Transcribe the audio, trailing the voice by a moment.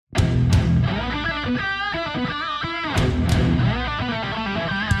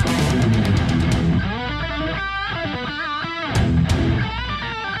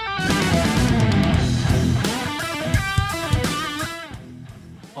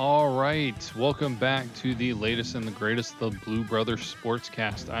All right, welcome back to the latest and the greatest, the Blue Brothers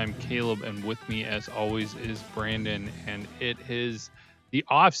Sportscast. I'm Caleb, and with me, as always, is Brandon, and it is the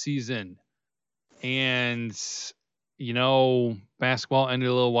off season. And basketball ended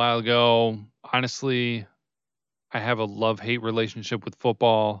a little while ago. Honestly, I have a love-hate relationship with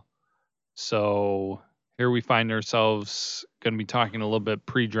football, so here we find ourselves going to be talking a little bit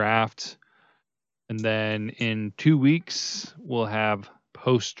pre-draft, and then in 2 weeks we'll have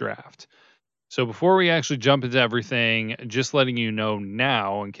post-draft. So before we actually jump into everything, just letting you know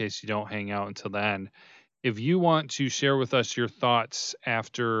now, in case you don't hang out until then, if you want to share with us your thoughts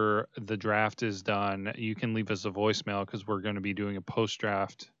after the draft is done, you can leave us a voicemail because we're going to be doing a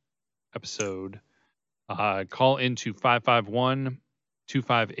post-draft episode. Call into 551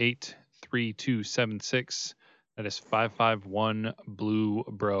 258 3276. That is 551 Blue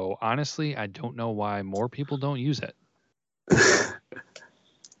Bro. Honestly, I don't know why more people don't use it.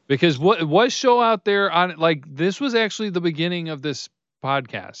 Because what was show out there on, like, this was actually the beginning of this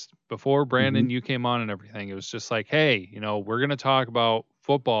podcast before Brandon, you came on and everything. It was just like, hey, we're going to talk about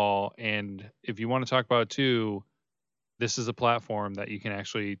football. And if you want to talk about it too, this is a platform that you can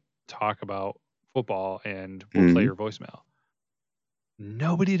actually talk about football and we'll play your voicemail.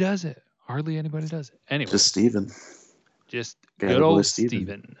 Nobody does it. Hardly anybody does it. Anyway. Just Steven. Just good old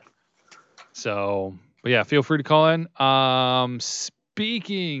Steven. So, but yeah, feel free to call in.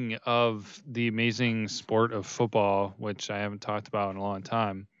 Speaking of the amazing sport of football, which I haven't talked about in a long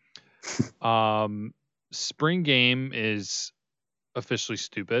time, spring game is officially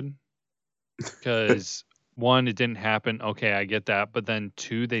stupid because one, it didn't happen. Okay, I get that. But then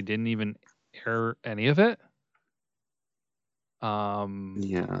two, they didn't even air any of it.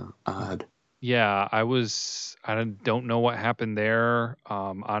 Yeah, odd. Yeah, I don't know what happened there.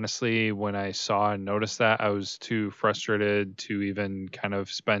 Honestly, when I saw and noticed that, I was too frustrated to even kind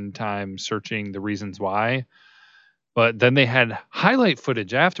of spend time searching the reasons why. But then they had highlight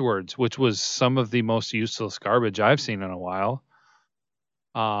footage afterwards, which was some of the most useless garbage I've seen in a while.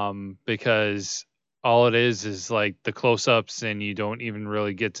 Because all it is like the close-ups and you don't even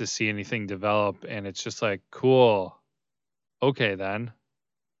really get to see anything develop, and it's just like, cool. Okay, then.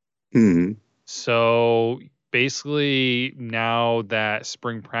 So basically, now that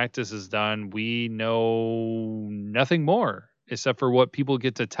spring practice is done, we know nothing more except for what people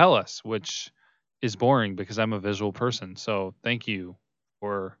get to tell us, which is boring because I'm a visual person. So thank you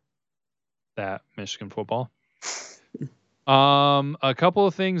for that, Michigan football. A couple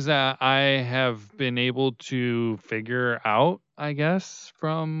of things that I have been able to figure out, I guess,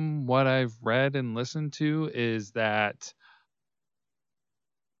 from what I've read and listened to is that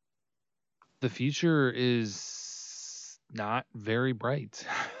the future is not very bright.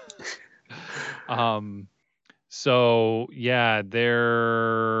 So yeah,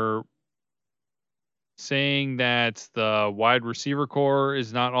 they're saying that the wide receiver core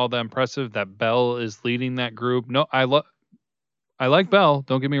is not all that impressive, that Bell is leading that group. No, I like Bell,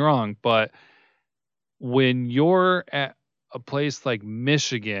 don't get me wrong, but when you're at a place like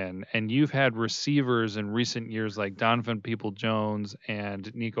Michigan and you've had receivers in recent years like Donovan Peoples-Jones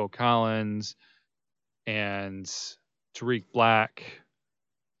and Nico Collins and Tariq Black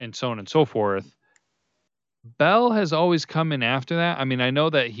and so on and so forth, Bell has always come in after that. I mean, I know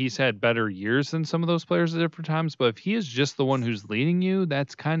that he's had better years than some of those players at different times, but if he is just the one who's leading you,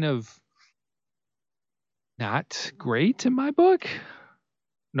 that's kind of not great in my book.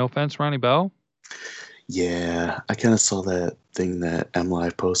 No offense, Ronnie Bell. Yeah, I kind of saw that thing that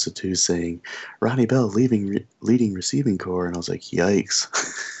MLive posted too, saying Ronnie Bell leading receiving core, and I was like, yikes.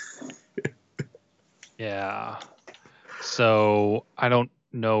 Yeah. So I don't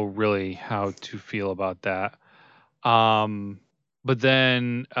know really how to feel about that. But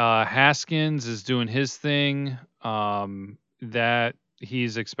then Haskins is doing his thing. That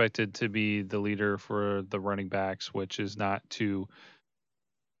he's expected to be the leader for the running backs, which is not too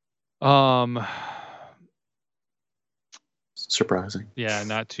surprising. Yeah,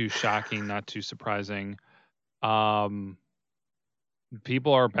 not too shocking, not too surprising. People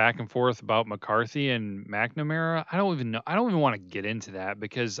are back and forth about McCarthy and McNamara. I don't even want to get into that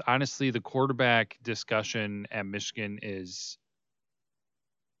because honestly, the quarterback discussion at Michigan is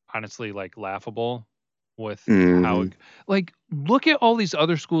honestly like laughable with how like look at all these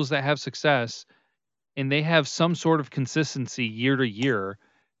other schools that have success and they have some sort of consistency year to year.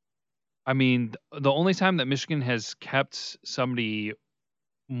 I mean, the only time that Michigan has kept somebody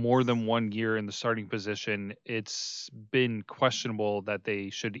more than 1 year in the starting position, it's been questionable that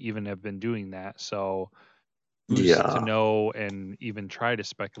they should even have been doing that. So who's to know and even try to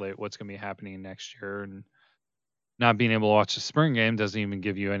speculate what's going to be happening next year? And not being able to watch the spring game doesn't even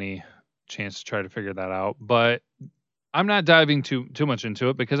give you any chance to try to figure that out. But I'm not diving too much into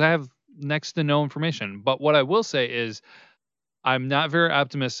it because I have next to no information. But what I will say is I'm not very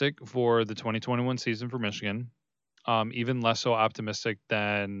optimistic for the 2021 season for Michigan. Even less so optimistic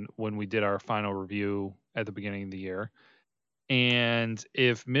than when we did our final review at the beginning of the year. And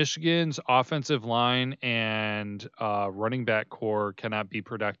if Michigan's offensive line and running back core cannot be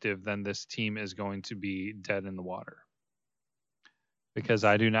productive, then this team is going to be dead in the water. Because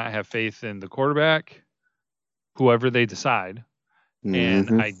I do not have faith in the quarterback, whoever they decide. And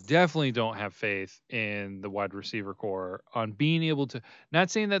Mm-hmm. I definitely don't have faith in the wide receiver core on being able to,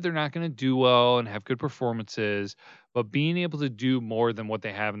 not saying that they're not going to do well and have good performances, but being able to do more than what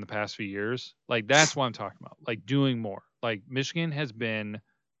they have in the past few years. Like, that's what I'm talking about. Like, doing more. Like, Michigan has been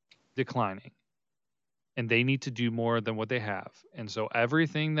declining and they need to do more than what they have. And so,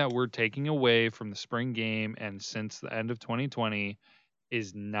 everything that we're taking away from the spring game and since the end of 2020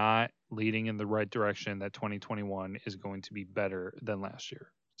 is not leading in the right direction, that 2021 is going to be better than last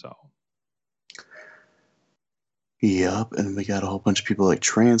year. So, Yep, and we got a whole bunch of people like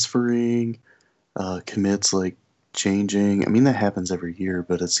transferring, commits like changing. I mean, that happens every year,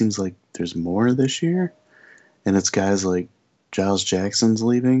 but it seems like there's more this year. And it's guys like Giles Jackson's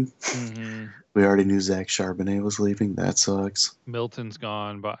leaving. We already knew Zach Charbonnet was leaving. That sucks. Milton's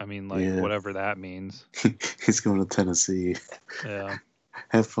gone, but I mean, like, Yeah, whatever that means. he's going to Tennessee. Yeah.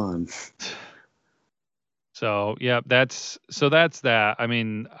 Have fun. So, yeah, that's that. I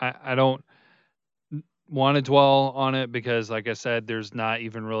mean, I don't want to dwell on it because, like I said, there's not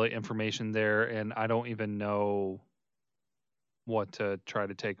even really information there, and I don't even know what to try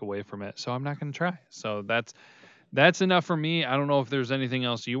to take away from it. So I'm not going to try. So that's enough for me. I don't know if there's anything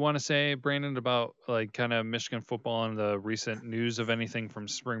else you want to say, Brandon, about like kind of Michigan football and the recent news of anything from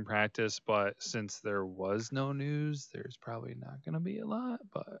spring practice. But since there was no news, there's probably not going to be a lot.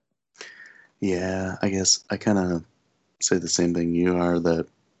 But Yeah, I guess I kind of say the same thing you are, that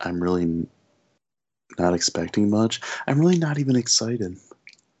I'm really not expecting much. I'm really not even excited.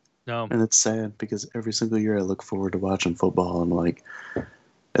 no, And it's sad because every single year I look forward to watching football, and like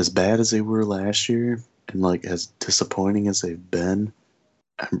as bad as they were last year and like as disappointing as they've been,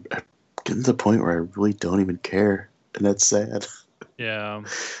 I'm getting to the point where I really don't even care. And that's sad. yeah,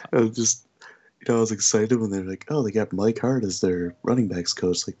 I was just, I was excited when they're like, oh, they got Mike Hart as their running backs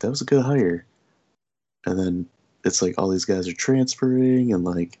coach. Like, that was a good hire. And then it's like all these guys are transferring, and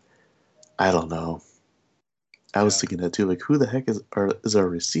like, I don't know. I was yeah, thinking that too. Like, who the heck is our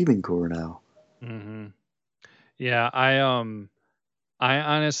receiving core now? hmm yeah. I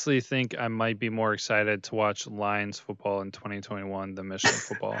honestly think I might be more excited to watch Lions football in 2021 than Michigan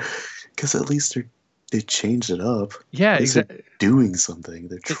football. Because at least they changed it up. Yeah, At least they're exactly. doing something.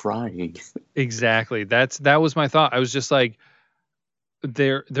 They're trying. Exactly. That was my thought. I was just like,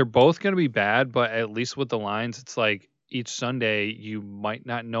 they're both going to be bad, but at least with the lines, it's like each Sunday you might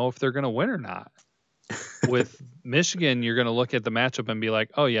not know if they're going to win or not. With Michigan, you're going to look at the matchup and be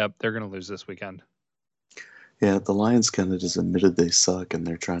like, "Oh yeah, they're going to lose this weekend." Yeah, the Lions kind of just admitted they suck and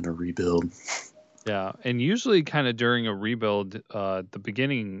they're trying to rebuild. Yeah, and usually kind of during a rebuild, the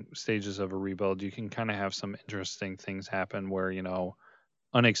beginning stages of a rebuild, you can kind of have some interesting things happen where,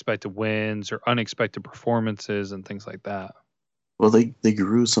 unexpected wins or unexpected performances and things like that. Well, they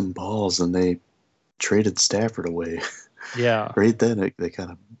grew some balls and they traded Stafford away. Yeah. Right then, they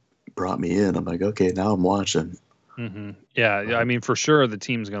kind of brought me in. I'm like, okay, now I'm watching. Yeah, I But mean, for sure, the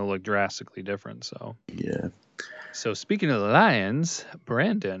team's going to look drastically different. yeah. So speaking of the Lions,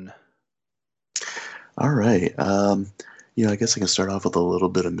 Brandon. All right. I guess I can start off with a little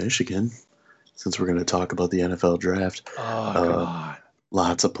bit of Michigan since we're going to talk about the NFL draft. Oh Uh, God.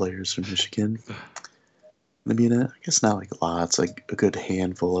 Lots of players from Michigan. I mean, I guess not like lots, like a good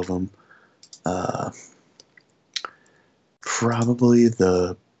handful of them. Uh, Probably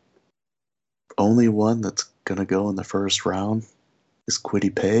the only one that's going to go in the first round is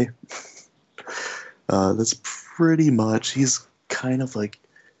Quiddy Pay. That's pretty much, he's kind of like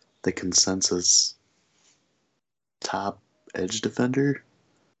the consensus top edge defender.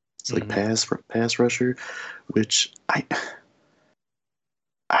 It's like hmm pass rusher, which I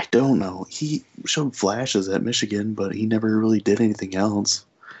don't know. He showed flashes at Michigan, but he never really did anything else.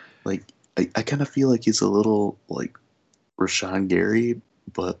 Like I kind of feel like he's a little like Rashawn Gary,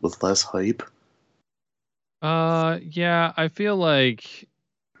 but with less hype. Yeah, I feel like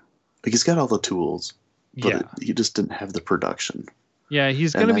Like he's got all the tools, but yeah. he just didn't have the production, Yeah,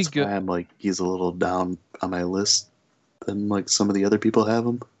 he's and gonna be that's good. why I'm like he's a little down on my list than like some of the other people have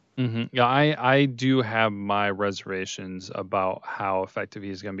him. Yeah, I do have my reservations about how effective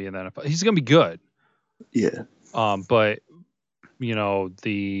he's gonna be in the NFL. He's gonna be good, Yeah. But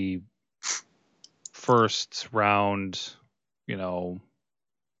the first round, you know,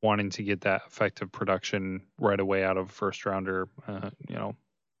 wanting to get that effective production right away out of a first rounder,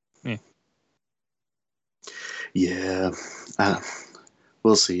 eh. Yeah. Uh,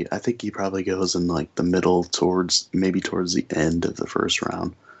 we'll see. I think he probably goes in like the middle towards maybe towards the end of the first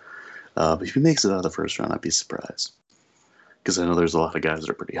round. But if he makes it out of the first round, I'd be surprised because I know there's a lot of guys that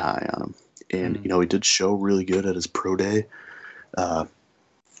are pretty high on him. And Mm. he did show really good at his pro day. Uh,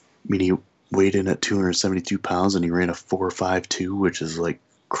 I mean, he weighed in at 272 pounds and he ran a 4.52, which is like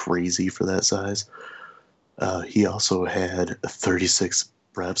crazy for that size. He also had 36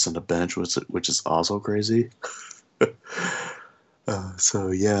 reps on the bench, which is also crazy.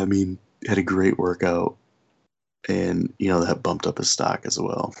 So yeah, I mean, had a great workout, and that bumped up his stock as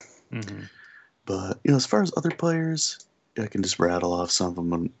well. Mm-hmm. But as far as other players, I can just rattle off some of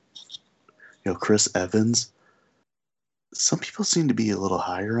them. Chris Evans. Some people seem to be a little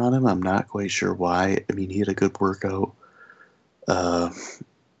higher on him. I'm not quite sure why. I mean, he had a good workout. Uh,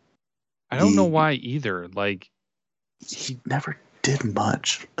 I don't know he why either. Like he he never did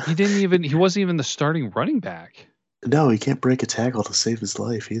much. he wasn't even the starting running back. No, he can't break a tackle to save his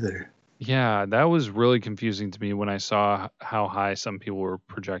life either. Yeah, that was really confusing to me when I saw how high some people were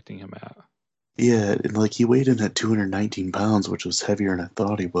projecting him at. Yeah, and like he weighed in at 219 pounds, which was heavier than I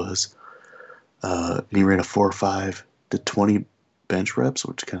thought he was. And he ran a 4.5 to 20 bench reps,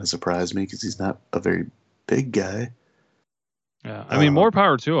 which kind of surprised me because he's not a very big guy. Yeah, I mean, more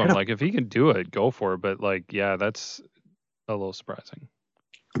power to him. Had a Like if he can do it, go for it. But like, yeah, that's a little surprising.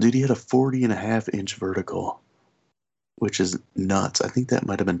 dude, he had a 40.5 inch vertical, which is nuts. I think that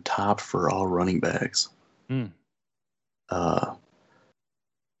might have been top for all running backs. Hmm. Uh,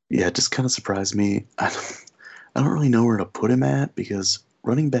 yeah, it just kind of surprised me. I don't really know where to put him at because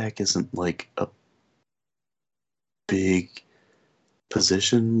running back isn't like a big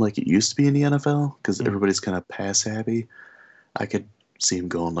position like it used to be in the NFL because Hmm. everybody's kind of pass happy. I could see him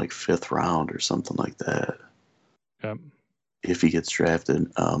going like fifth round or something like that Yep. if he gets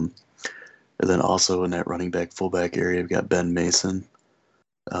drafted. And then also in that running back fullback area, we've got Ben Mason.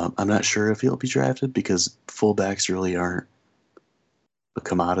 I'm not sure if he'll be drafted because fullbacks really aren't a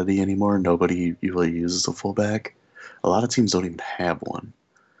commodity anymore. Nobody really uses a fullback. A lot of teams don't even have one.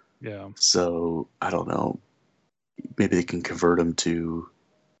 Yeah. So I don't know. Maybe they can convert him to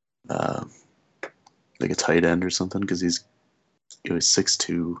uh, like a tight end or something because he's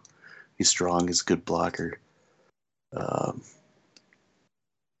 6'2". He's strong. He's a good blocker. Um,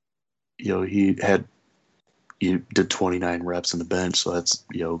 he did 29 reps on the bench, so that's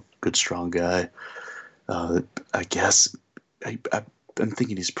good strong guy. Uh, I guess I'm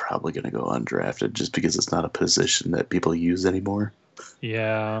thinking he's probably going to go undrafted just because it's not a position that people use anymore.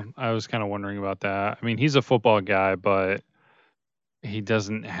 Yeah, I was kind of wondering about that. I mean, he's a football guy, but he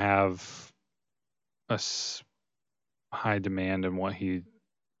doesn't have a high demand in what he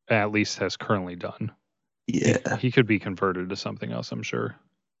at least has currently done. Yeah, He could be converted to something else, I'm sure.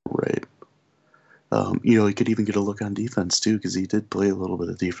 right. He could even get a look on defense too because he did play a little bit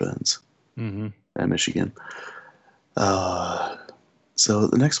of defense Mm-hmm. at Michigan. Uh, so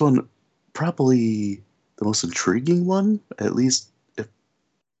the next one, probably the most intriguing one, at least if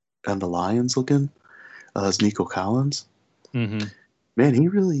on the Lions looking, is Nico Collins. Mm-hmm. Man, he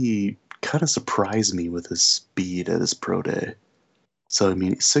really kind of surprised me with his speed at his pro day. So, I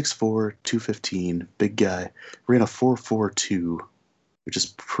mean, 6'4", 215, big guy. Ran a 4.42, which is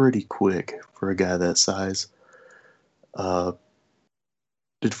pretty quick for a guy that size. Uh,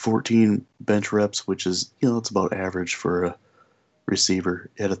 did 14 bench reps, which is, it's about average for a receiver.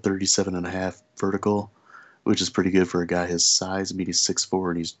 He had a 37.5 vertical, which is pretty good for a guy his size. I mean, he's 6'4",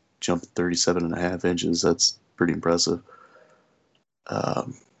 and he's jumped 37.5 inches. That's pretty impressive.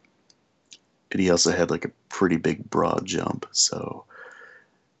 Um, and he also had like a pretty big broad jump. So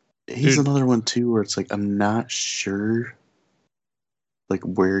he's Dude, another one too where it's like I'm not sure like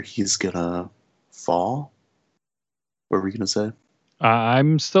where he's gonna fall. What were we gonna say?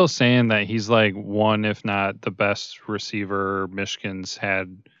 I'm still saying that he's like one, if not the best receiver Michigan's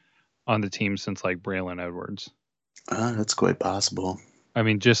had on the team since like Braylon Edwards. That's quite possible. I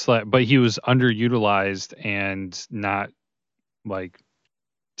mean, just like, but he was underutilized and not like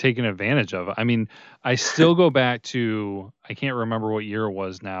taken advantage of. I mean, I still go back to, I can't remember what year it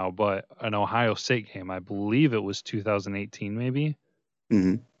was now, but an Ohio State game. I believe it was 2018, maybe.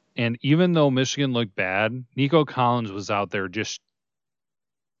 Hmm. And even though Michigan looked bad, Nico Collins was out there just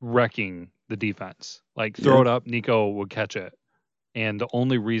wrecking the defense. Like throw Yeah, it up, Nico would catch it. And the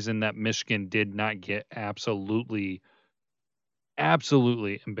only reason that Michigan did not get absolutely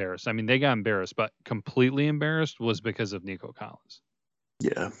absolutely embarrassed. I mean, they got embarrassed, but completely embarrassed was because of Nico Collins.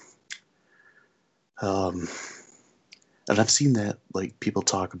 Yeah. And I've seen that, like, people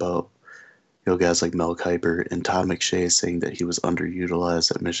talk about, guys like Mel Kiper and Todd McShay saying that he was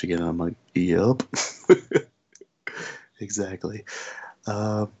underutilized at Michigan. And I'm like, yep. Exactly.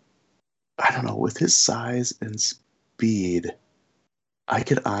 Uh, I don't know. With his size and speed, I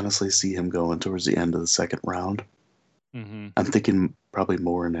could honestly see him going towards the end of the second round. Mm-hmm. I'm thinking probably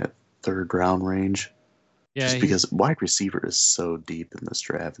more in that third round range, Yeah, just because wide receiver is so deep in this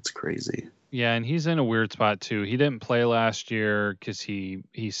draft. It's crazy. and he's in a weird spot too. He didn't play last year because he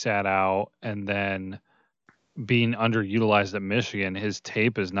sat out, and then being underutilized at Michigan, his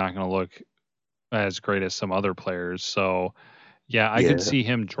tape is not going to look as great as some other players. So, yeah, I could Yeah, see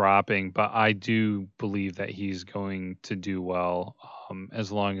him dropping, but I do believe that he's going to do well,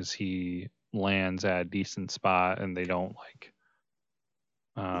 as long as he lands at a decent spot and they don't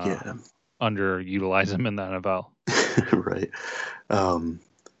uh, yeah, underutilize him in the NFL. right. Um,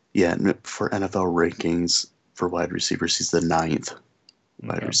 yeah, and for NFL rankings for wide receivers, he's the ninth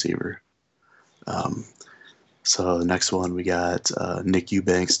wide Okay. receiver. Um, so the next one we got Nick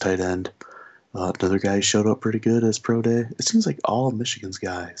Eubanks, tight end. Another guy who showed up pretty good as pro day. It seems like all of Michigan's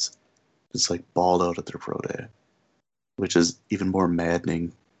guys just like balled out at their pro day, which is even more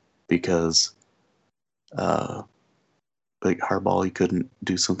maddening because uh, like Harbaugh, he couldn't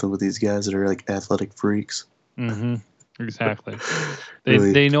do something with these guys that are like athletic freaks. Mm-hmm. Exactly.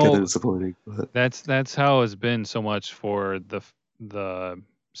 Really They kind of know disappointing, but that's how it's been so much for the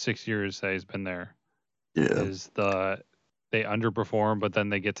 6 years that he's been there. yeah, Is they underperform, but then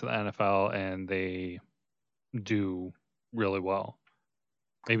they get to the NFL and they do really well.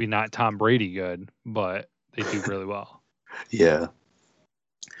 Maybe not Tom Brady good, but they do really well. yeah.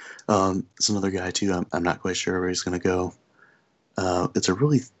 It's another guy too. I'm not quite sure where he's gonna go. It's a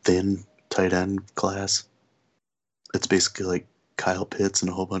really thin tight end class. It's basically like Kyle Pitts and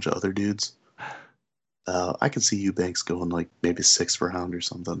a whole bunch of other dudes. I could see Eubanks going like maybe sixth round or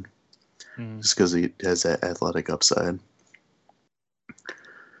something, Mm, just because he has that athletic upside.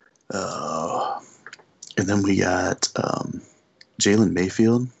 Uh, and then we got Jalen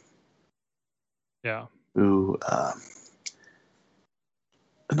Mayfield, yeah. who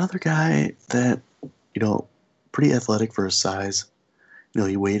another guy that pretty athletic for his size.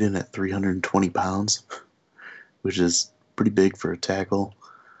 He weighed in at 320 pounds, which is pretty big for a tackle.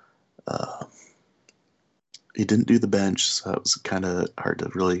 Uh, he didn't do the bench, so it was kind of hard to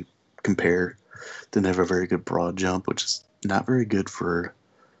really compare. Didn't have a very good broad jump, which is not very good for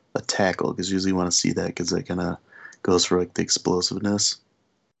a tackle because usually you want to see that because that kind of goes for like the explosiveness.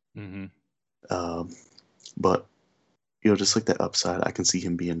 Mm-hmm. Um, but just like that upside, I can see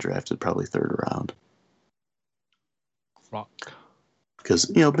him being drafted probably third round Rock. because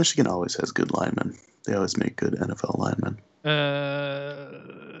Michigan always has good linemen. They always make good NFL linemen.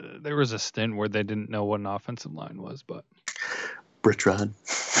 There was a stint where they didn't know what an offensive line was, but Britt Rod,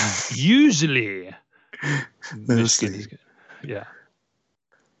 usually Michigan is mostly. good. Yeah.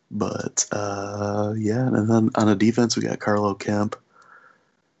 But yeah, and then on a defense we got Carlo Kemp.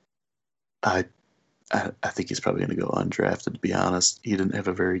 I I think he's probably going to go undrafted. To be honest, he didn't have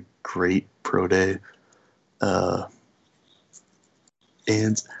a very great pro day, uh,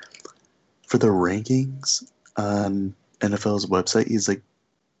 and for the rankings on NFL's website, he's like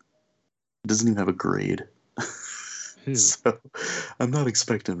doesn't even have a grade. Who? So I'm not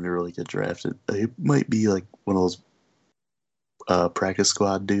expecting him to really get drafted. He might be like one of those practice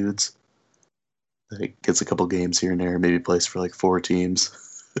squad dudes that gets a couple games here and there, maybe plays for like 4 teams.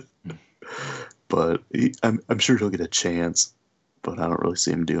 But I'm sure he'll get a chance, but I don't really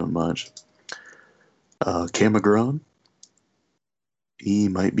see him doing much. Cam McGrone, he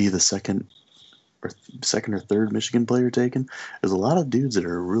might be the second or third Michigan player taken. There's a lot of dudes that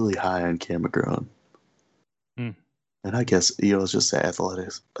are really high on Cam McGrone. Hmm. And I guess, it's just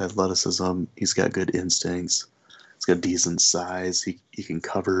athleticism. He's got good instincts. He's got decent size. He can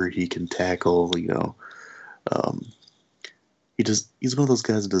cover. He can tackle. Um, he's one of those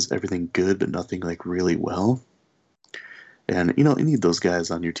guys that does everything good, but nothing like really well. And you need those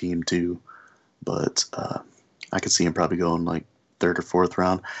guys on your team too. But I could see him probably going like third or fourth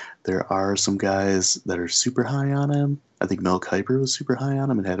round. There are some guys that are super high on him. I think Mel Kiper was super high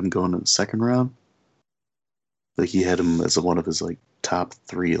on him and had him going in the second round. Like he had him as one of his like top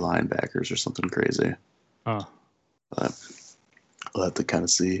 3 linebackers or something crazy. Huh. But we'll have to kind of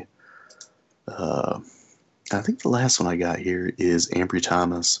see. Uh, I think the last one I got here is Ambry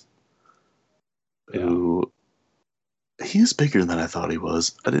Thomas, Yeah. who he's bigger than I thought he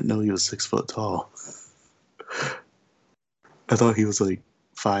was. I didn't know he was 6 foot tall. I thought he was like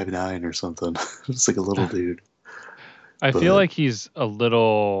 5'9" or something. Just like a little dude. I feel But like he's a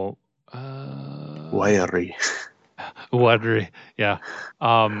little wiry. watery. Yeah.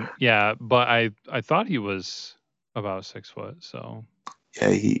 Yeah, but I thought he was about 6 foot, so Yeah,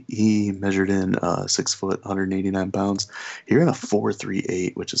 he measured in 6 foot, 189 pounds. He ran a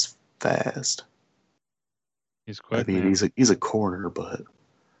 4.38, which is fast. he's I quick, mean, man. he's a corner, but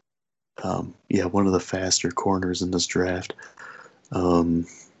yeah, one of the faster corners in this draft. Um,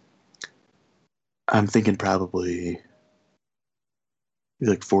 I'm thinking probably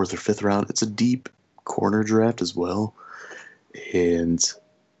like fourth or fifth round. It's a deep corner draft as well, and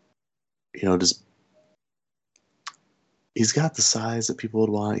just he's got the size that people would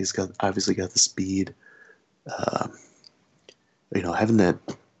want. He's got obviously got the speed. Um, having that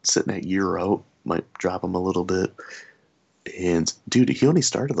sitting at year out might drop him a little bit. And dude, he only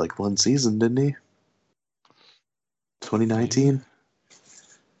started like one season, didn't he? Maybe. 2019,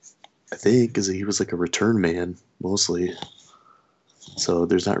 I think, because he was like a return man mostly. So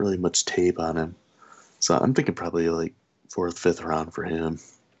there's not really much tape on him. So I'm thinking probably like fourth, fifth round for him.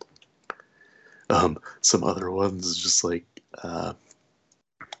 Some other ones just like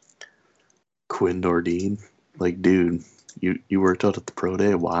Quinn Nordine. Like, dude, you worked out at the pro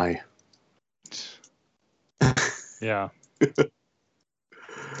day. Why? Yeah.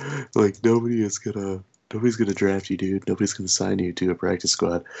 Like nobody's gonna draft you, dude. Nobody's gonna sign you to a practice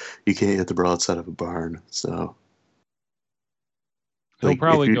squad. You can't hit the broadside of a barn. So He'll like if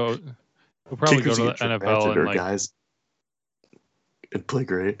probably you go he'll probably go kickers to who the get NFL drafted and are like guys and play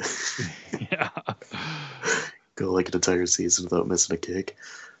great. yeah. Go like an entire season without missing a kick.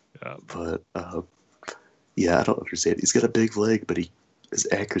 Yeah. But yeah, I don't understand. He's got a big leg, but his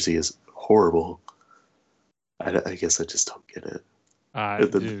accuracy is horrible. I guess I just don't get it.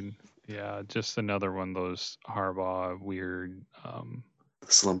 The Dude, yeah, just another one of those Harbaugh weird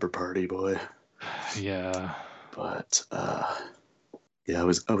slumber party boy. yeah. But yeah, I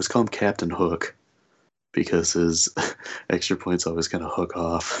was calling him Captain Hook because his extra points always kind of hook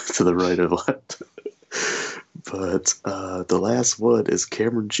off to the right or left. But the last one is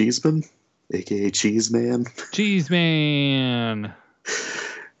Cameron Cheeseman, aka Cheeseman, Cheese man.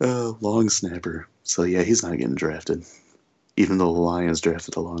 long snapper. So yeah, he's not getting drafted, even though the Lions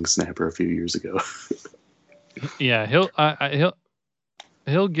drafted a long snapper a few years ago. Yeah,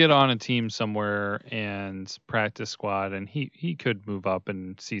 he'll get on a team somewhere and practice squad, and he could move up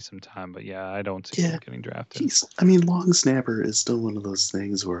and see some time. But yeah, I don't see him Yeah, getting drafted. I mean, long snapper is still one of those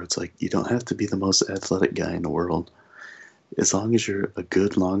things where it's like you don't have to be the most athletic guy in the world. As long as you're a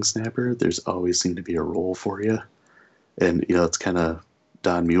good long snapper, there's always seemed to be a role for you. And it's kind of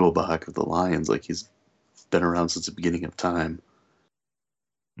Don Muehlbach of the Lions. Like he's been around since the beginning of time.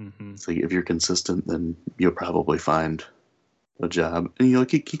 Hmm. It's like if you're consistent, then you'll probably find a job. And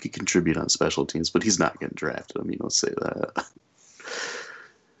like he could contribute on special teams, but he's not getting drafted. I mean, let's say that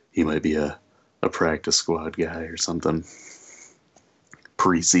he might be a practice squad guy or something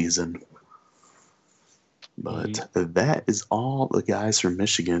preseason. But that is all the guys from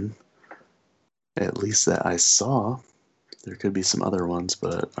Michigan, at least that I saw. There could be some other ones,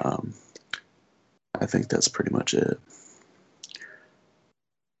 but I think that's pretty much it.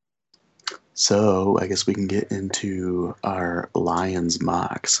 So I guess we can get into our Lions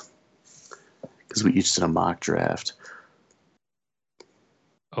mocks because we each did a mock draft.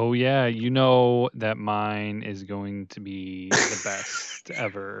 Oh yeah, you know that mine is going to be the best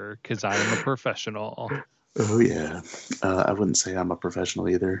ever because I am a professional. Oh yeah, I wouldn't say I'm a professional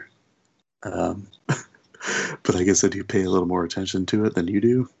either, um, but I guess I do pay a little more attention to it than you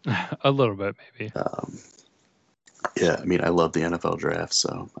do. A little bit, maybe. Yeah, I mean I love the NFL draft,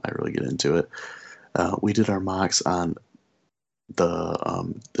 so I really get into it. We did our mocks on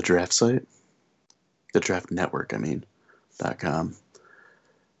the draft site, the draft network, I mean, .com.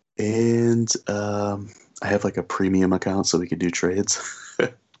 And I have like a premium account so we could do trades.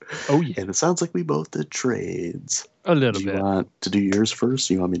 Oh yeah, And it sounds like we both did trades. a Do little you bit. want to do yours first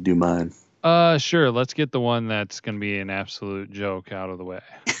or you want me to do mine? Sure. Let's get the one that's going to be an absolute joke out of the way.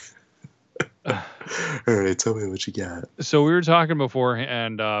 All right, tell me what you got. So we were talking before,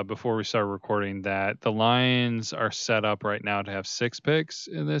 and before we started recording, that the Lions are set up right now to have 6 picks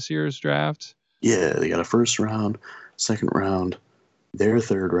in this year's draft. Yeah, they got a first round, second round, their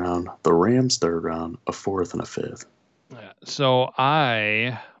third round, the Rams' third round, a fourth, and a fifth. Yeah. So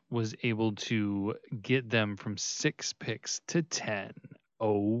I was able to get them from 6 picks to 10.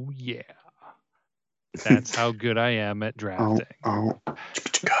 Oh yeah, that's how good I am at Oh, drafting. oh.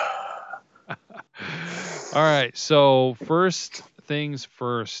 All right. So first things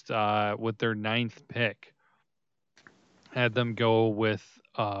first, with their 9th pick, Had them go with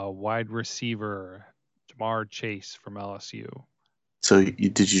wide receiver Jamar Chase from LSU. So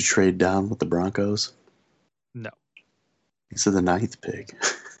did you trade down with the Broncos? No. You said the 9th pick.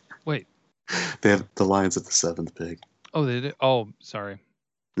 Wait. They have the Lions at the 7th pick. Oh, they did. Oh, sorry.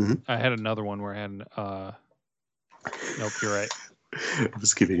 Mhm. I had another one where I had. Nope, you're right. I'm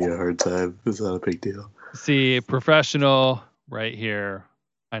just giving you a hard time. It's not a big deal. See, professional right here.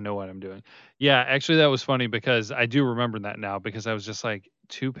 I know what I'm doing. Yeah, actually, that was funny because I do remember that now because I was just like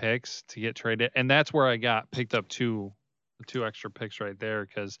 2 picks to get traded, and that's where I got picked up two extra picks right there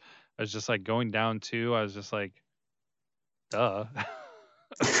because I was just like going down 2. I was just like, duh.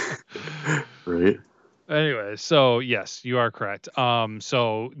 Right? Anyway, so yes, you are correct.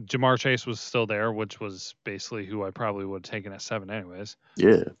 So Jamar Chase was still there, which was basically who I probably would have taken at 7 anyways.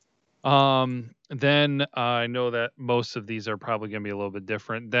 Yeah. Then I know that most of these are probably going to be a little bit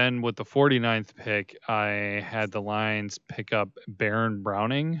different. Then with the 49th pick, I had the Lions pick up Baron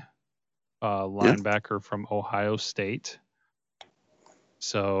Browning, Yeah. linebacker from Ohio State.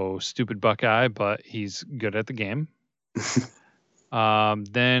 So stupid Buckeye, but he's good at the game.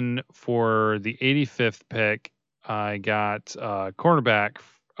 Then for the 85th pick, I got cornerback,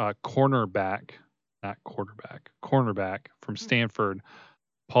 not quarterback, cornerback from Stanford,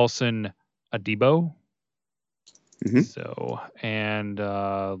 Paulson Adebo. Mhm. So, and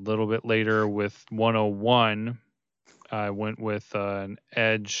a little bit later with 101, I went with an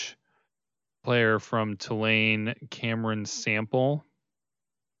edge player from Tulane, Cameron Sample.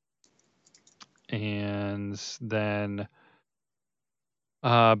 And then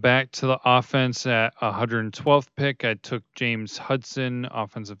back to the offense at 112th pick, I took James Hudson,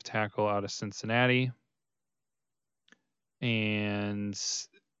 offensive tackle out of Cincinnati. And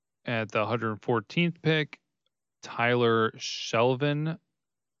at the 114th pick, Tyler Shelvin,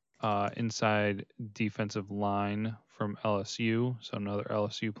 inside defensive line from LSU. So another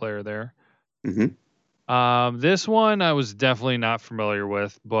LSU player there. Mhm. This one I was definitely not familiar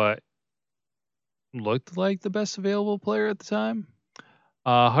with, but looked like the best available player at the time.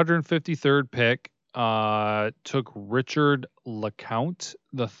 153rd pick, took Richard LeCount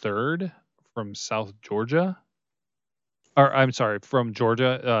the third from South Georgia. Or I'm sorry, from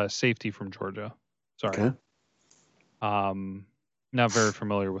Georgia, safety from Georgia. Sorry. Okay. Not very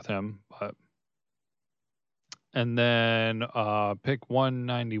familiar with him, but and then pick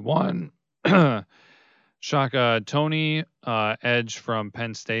 191, Shaka Tony, edge from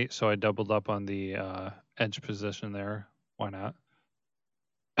Penn State. So I doubled up on the edge position there. Why not?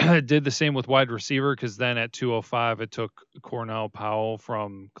 Did the same with wide receiver because then at 205 it took Cornell Powell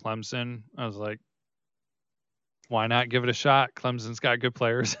from Clemson. I was like, why not give it a shot? Clemson's got good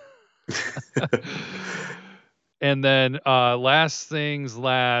players. And then last things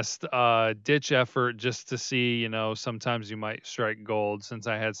last, ditch effort just to see, sometimes you might strike gold. Since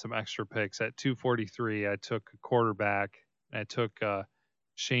I had some extra picks at 243, I took a quarterback. I took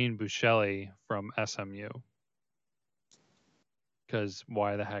Shane Buechele from SMU because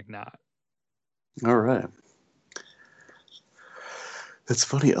why the heck not? All right. It's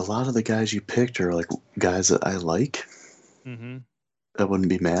funny. A lot of the guys you picked are like guys that I like. Mm-hmm. I wouldn't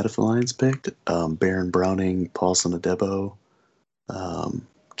be mad if the Lions picked Baron Browning, Paulson Adebo,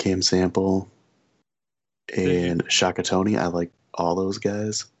 Cam Sample, Did you? and Shaka Tony. I like all those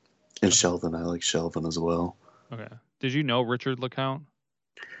guys. And Okay. Shelvin, I like Shelvin as well. Okay. Did you know Richard LeCount?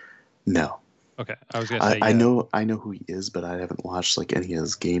 No, Okay. I was gonna I, say I yeah. know I know who he is, but I haven't watched like any of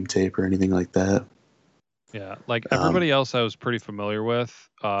his game tape or anything like that. Yeah. Like Um, everybody else I was pretty familiar with.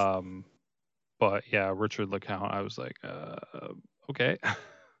 But yeah, Richard LeCount, I was like, okay.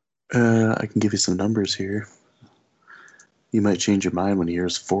 I can give you some numbers here. You might change your mind when you hear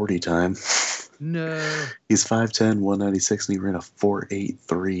his 40 time. No. He's 5'10", 196, and he ran a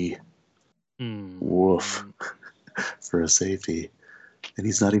 4.83. Woof. Hmm. For a safety. And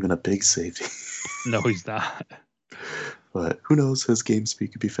he's not even a big safety. No, he's not. But who knows? His game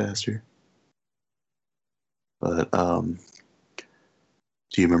speed could be faster. But do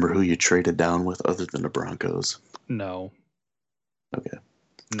you remember who you traded down with other than the Broncos? No. Okay.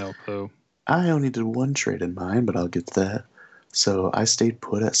 No clue. I only did one trade in mine, but I'll get to that. So I stayed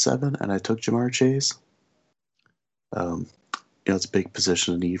put at 7, and I took Jamar Chase. Um, it's a big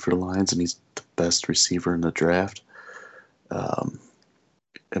position of need for the Lions, and he's the best receiver in the draft. Um,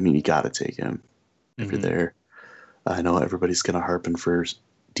 I mean, you got to take him if you're Mm-hmm. there. I know everybody's kind of harping for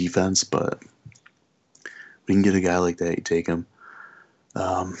defense, but we can get a guy like that, you take him.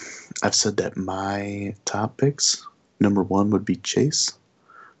 I've said that my top picks, number 1 would be Chase.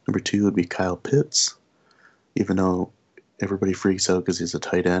 Number 2 would be Kyle Pitts, even though everybody freaks out because he's a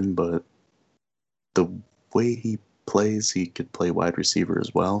tight end, but the way he plays, he could play wide receiver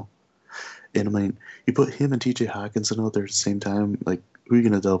as well. And I mean, you put him and TJ Hawkinson out there at the same time, like, who are you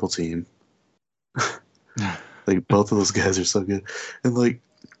going to double team? Like, both of those guys are so good. And, like,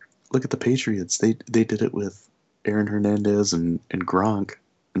 look at the Patriots. They did it with Aaron Hernandez and Gronk,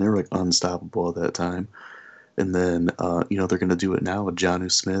 and they were, like, unstoppable at that time. And then, they're going to do it now with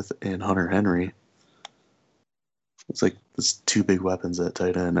Jonnu Smith and Hunter Henry. It's like, it's two big weapons at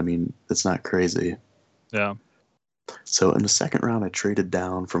tight end. I mean, it's not crazy. Yeah. So in the second round, I traded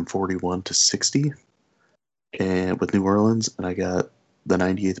down from 41 to 60 and with New Orleans, and I got the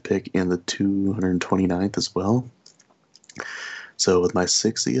 98th pick and the 229th as well. So with my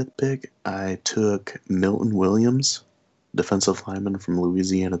 60th pick, I took Milton Williams, defensive lineman from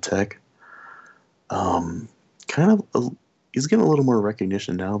Louisiana Tech. He's getting a little more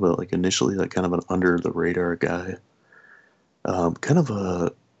recognition now, but like initially, like kind of an under the radar guy. Kind of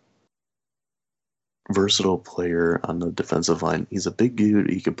a versatile player on the defensive line. He's a big dude.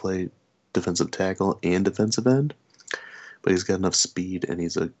 He can play defensive tackle and defensive end, but he's got enough speed and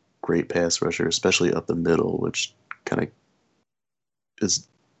he's a great pass rusher, especially up the middle, which kind of is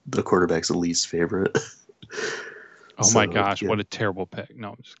the quarterback's least favorite. Oh my gosh, yeah. What a terrible pick. No,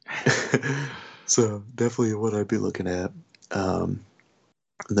 I'm just So definitely what I'd be looking at. And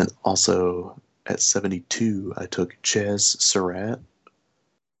then also at 72, I took Chaz Surratt,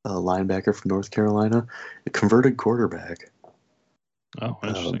 a linebacker from North Carolina, a converted quarterback. Oh,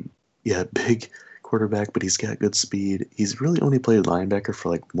 interesting. Yeah, big quarterback, but he's got good speed. He's really only played linebacker for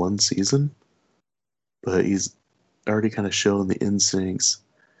like one season, but he's already kind of shown the instincts.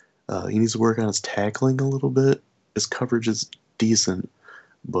 He needs to work on his tackling a little bit. His coverage is decent,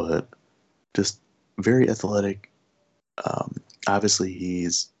 but just very athletic. Obviously,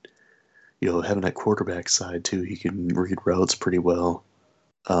 he's having that quarterback side too. He can read routes pretty well,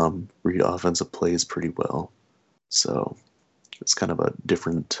 read offensive plays pretty well. So it's kind of a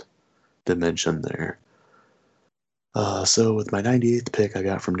different dimension there. So with my 98th pick I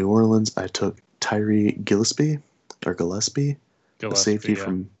got from New Orleans, I took Tyree Gillespie, a safety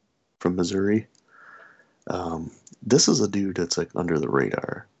from Missouri. This is a dude that's like under the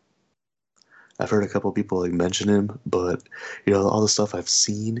radar. I've heard a couple people like mention him, but all the stuff I've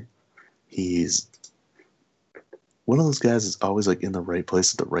seen, he's one of those guys that's always like in the right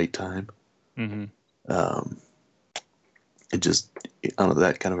place at the right time. Mm-hmm. I don't know,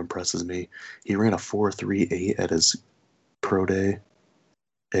 that kind of impresses me. He ran a 4.38 at his pro day,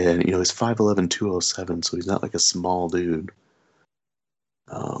 and he's 5'11", 207, so he's not like a small dude.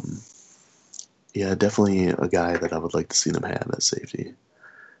 Yeah, definitely a guy that I would like to see them have at safety.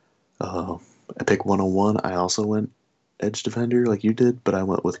 I picked 101. I also went edge defender like you did, but I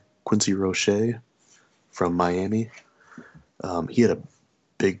went with Quincy Roche from Miami. He had a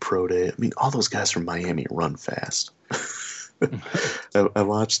big pro day. I mean, all those guys from Miami run fast. I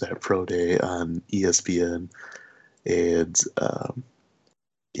watched that pro day on ESPN, and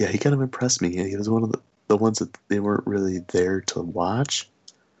yeah, he kind of impressed me. He was one of the ones that they weren't really there to watch.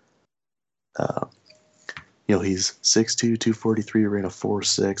 He's 6'2", 243, ran a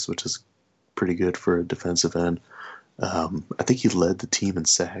 4.6, which is pretty good for a defensive end. I think he led the team in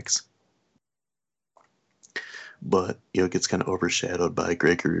sacks, but it gets kind of overshadowed by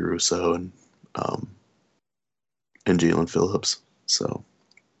Gregory Rousseau and Jalen Phillips. So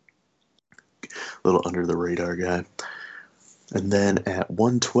a little under the radar guy. And then at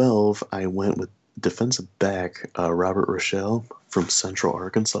 112, I went with defensive back Robert Rochelle from Central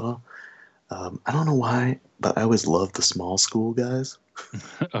Arkansas. I don't know why, but I always loved the small school guys.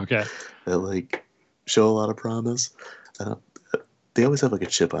 Okay. That like show a lot of promise. They always have like a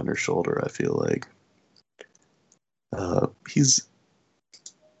chip on their shoulder, I feel like. He's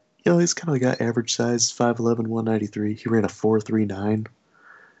kind of got average size, 5'11", 193. He ran a 4.39.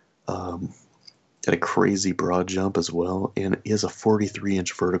 Had a crazy broad jump as well, and he has a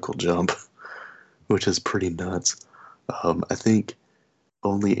 43-inch vertical jump, which is pretty nuts. I think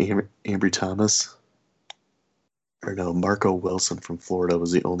only Ambry Thomas, or no, Marco Wilson from Florida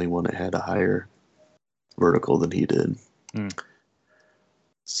was the only one that had a higher vertical than he did.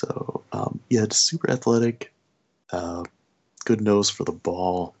 So, yeah, just super athletic, good nose for the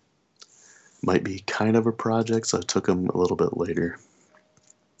ball. Might be kind of a project, so I took him a little bit later.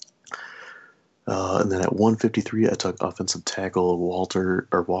 And then at 153, I took offensive tackle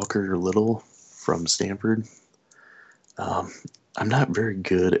Walker Little from Stanford. I'm not very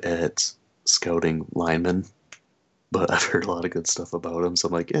good at scouting linemen, but I've heard a lot of good stuff about him, so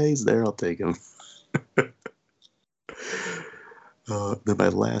I'm like, yeah, he's there, I'll take him. Then my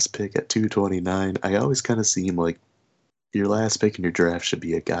last pick at 229, I always kind of seem like your last pick in your draft should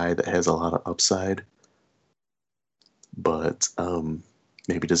be a guy that has a lot of upside. but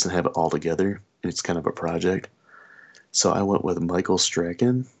maybe doesn't have it all together. It's kind of a project. So I went with Michael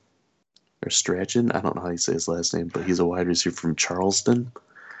Strachan or Strachan. I don't know how you say his last name, but he's a wide receiver from Charleston.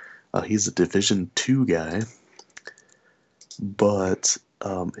 He's a Division II guy, but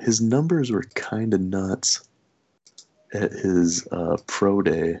his numbers were kind of nuts at his pro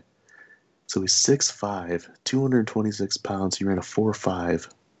day. So he's 6'5", 226 pounds. He ran a 4.5,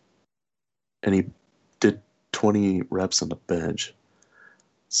 and he did 20 reps on the bench.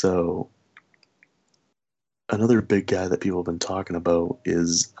 So another big guy that people have been talking about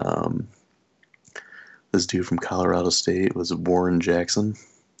is this dude from Colorado State was Warren Jackson.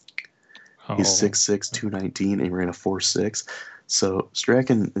 He's 6'6", 219, and he ran a 4.6. So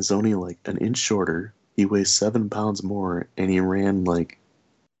Strachan is only like an inch shorter. He weighs 7 pounds more, and he ran like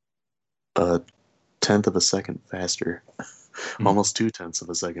a tenth of a second faster, almost 2/10 of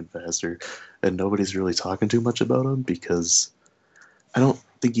a second faster. And nobody's really talking too much about him because I don't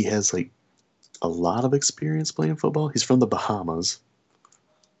think he has like a lot of experience playing football. He's from the Bahamas.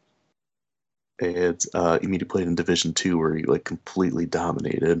 And I mean, he played in Division II where he like completely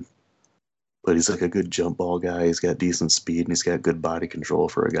dominated. But he's like a good jump ball guy. He's got decent speed and he's got good body control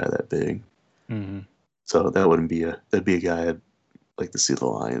for a guy that big. Mm-hmm. So that'd be a guy I'd like to see the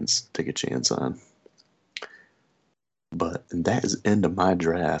Lions take a chance on. And that is the end of my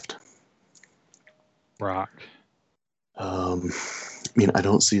draft. Rock. I mean, I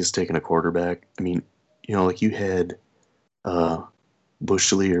don't see us taking a quarterback. I mean, you know, like you had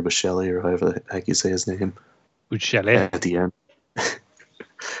Bushley or Bushelli or however the heck you say his name at the end.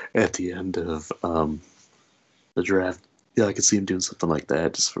 At the end of the draft, yeah, I could see him doing something like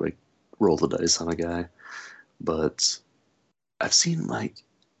that, just for like roll the dice on a guy. But I've seen like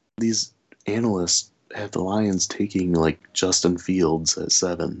these analysts have the Lions taking like Justin Fields at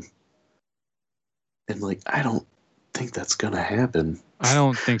 7, and like I don't think that's gonna happen. I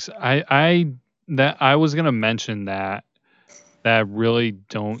don't think so. I was gonna mention that I really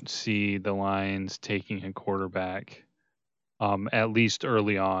don't see the Lions taking a quarterback. At least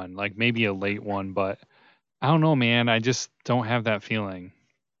early on, like maybe a late one, but I don't know, man. I just don't have that feeling.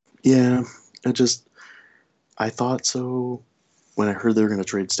 Yeah, I thought so when I heard they were going to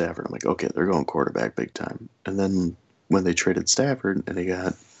trade Stafford. I'm like, okay, they're going quarterback big time. And then when they traded Stafford and they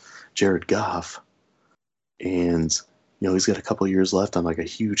got Jared Goff, and you know he's got a couple years left on like a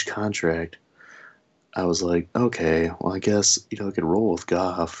huge contract, I was like, okay, well I guess you know I could roll with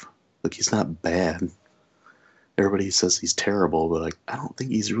Goff. Like he's not bad. Everybody says he's terrible, but like I don't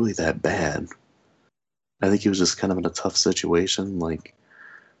think he's really that bad. I think he was just kind of in a tough situation. Like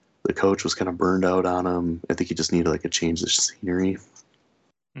the coach was kind of burned out on him. I think he just needed like a change of scenery.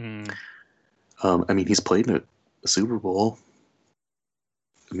 Mm. I mean, he's played in a Super Bowl.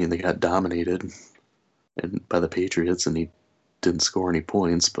 I mean, they got dominated by the Patriots, and he didn't score any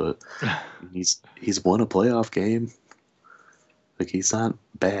points. But he's won a playoff game. Like he's not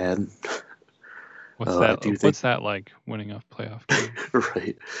bad. What's I that? do think What's that like? Winning a playoff game?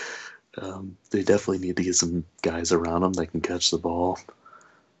 right. They definitely need to get some guys around him that can catch the ball.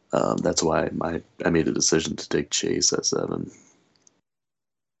 That's why I made a decision to take Chase at 7.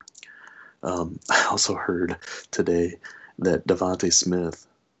 I also heard today that Devontae Smith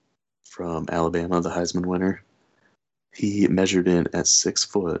from Alabama, the Heisman winner, he measured in at 6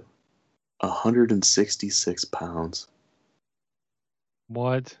 foot, 166 pounds.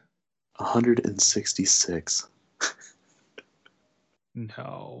 What? 166.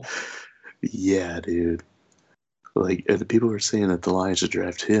 No. Yeah, dude. Like, and people were saying that the Lions should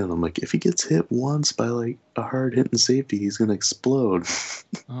draft him. I'm like, if he gets hit once by like a hard hitting safety, he's gonna explode.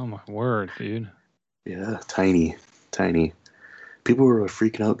 Oh my word, dude. Yeah, tiny, tiny. People were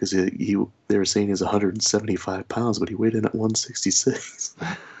freaking out because they were saying he's 175 pounds, but he weighed in at 166.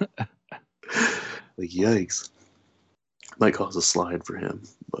 Like, yikes. Might cause a slide for him,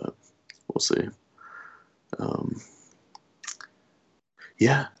 but we'll see. Um,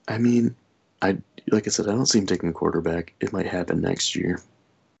 yeah, I mean, like I said, I don't see him taking a quarterback. It might happen next year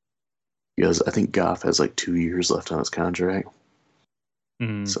because I think Goff has like 2 years left on his contract.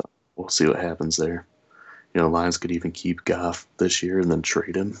 Mm. So we'll see what happens there. You know, Lions could even keep Goff this year and then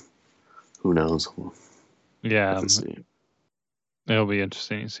trade him. Who knows? We'll Yeah, have to see. it'll be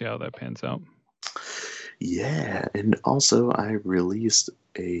interesting to see how that pans out. Yeah, and also I released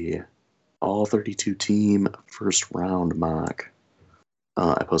a all 32 team first round mock.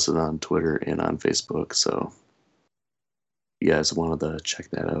 I posted it on Twitter and on Facebook, so if you guys wanted to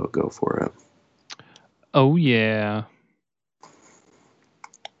check that out, go for it. Oh yeah.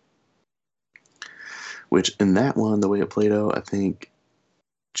 Which in that one, the way it played out, I think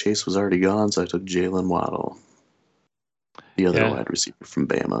Chase was already gone, so I took Jalen Waddle. The other Yeah. wide receiver from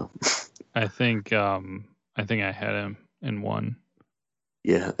Bama. I think I had him in one.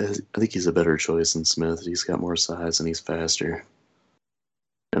 Yeah, I think he's a better choice than Smith. He's got more size and he's faster.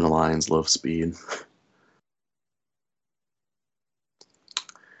 And the Lions love speed.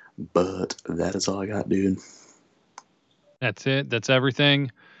 But that is all I got, dude. That's it. That's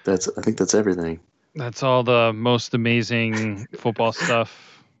everything. I think that's everything. That's all the most amazing football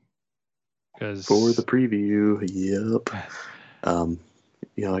stuff. Because For the preview, yep.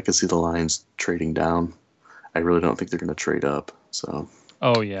 I can see the Lions trading down. I really don't think they're going to trade up. So,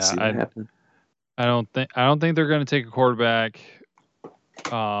 oh yeah, see what happens. I don't think they're going to take a quarterback.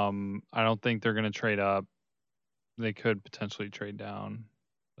 I don't think they're going to trade up. They could potentially trade down.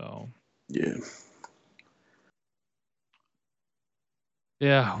 So yeah.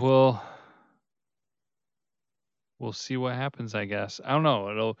 Yeah, we'll see what happens, I guess. I don't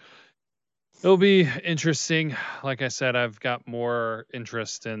know. It'll be interesting. Like I said, I've got more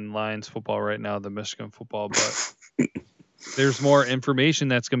interest in Lions football right now than Michigan football, but there's more information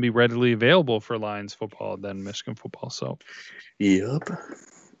that's going to be readily available for Lions football than Michigan football. So, yep.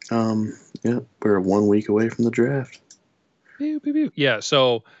 We're 1 week away from the draft. yeah.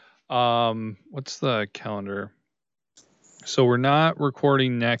 So, what's the calendar? So we're not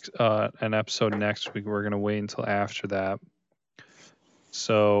recording an episode next week. We're going to wait until after that.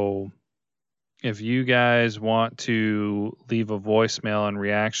 So if you guys want to leave a voicemail in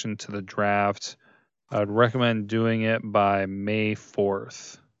reaction to the draft, I would recommend doing it by May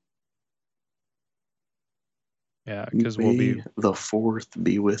 4th. Yeah, because we'll be the 4th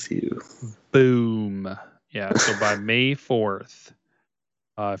be with you. Boom. Yeah, so by May 4th,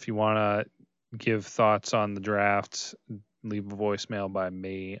 if you want to give thoughts on the draft, leave a voicemail by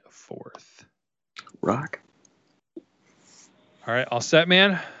May 4th. Rock. All right, all set,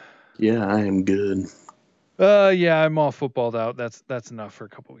 man? Yeah, I am good. Yeah, I'm all footballed out. That's enough for a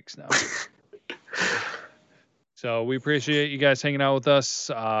couple weeks now. So we appreciate you guys hanging out with us.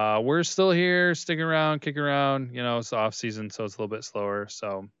 We're still here, sticking around, kicking around. It's the off season, so it's a little bit slower.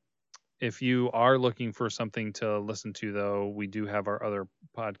 So if you are looking for something to listen to, though, we do have our other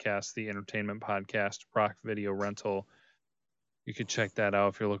podcast, the Entertainment Podcast, Rock Video Rental. You could check that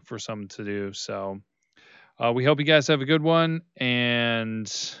out if you're looking for something to do. So we hope you guys have a good one,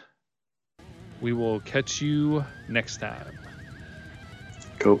 and we will catch you next time.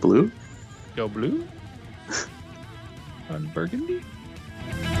 Go Blue. Go Blue. On Burgundy.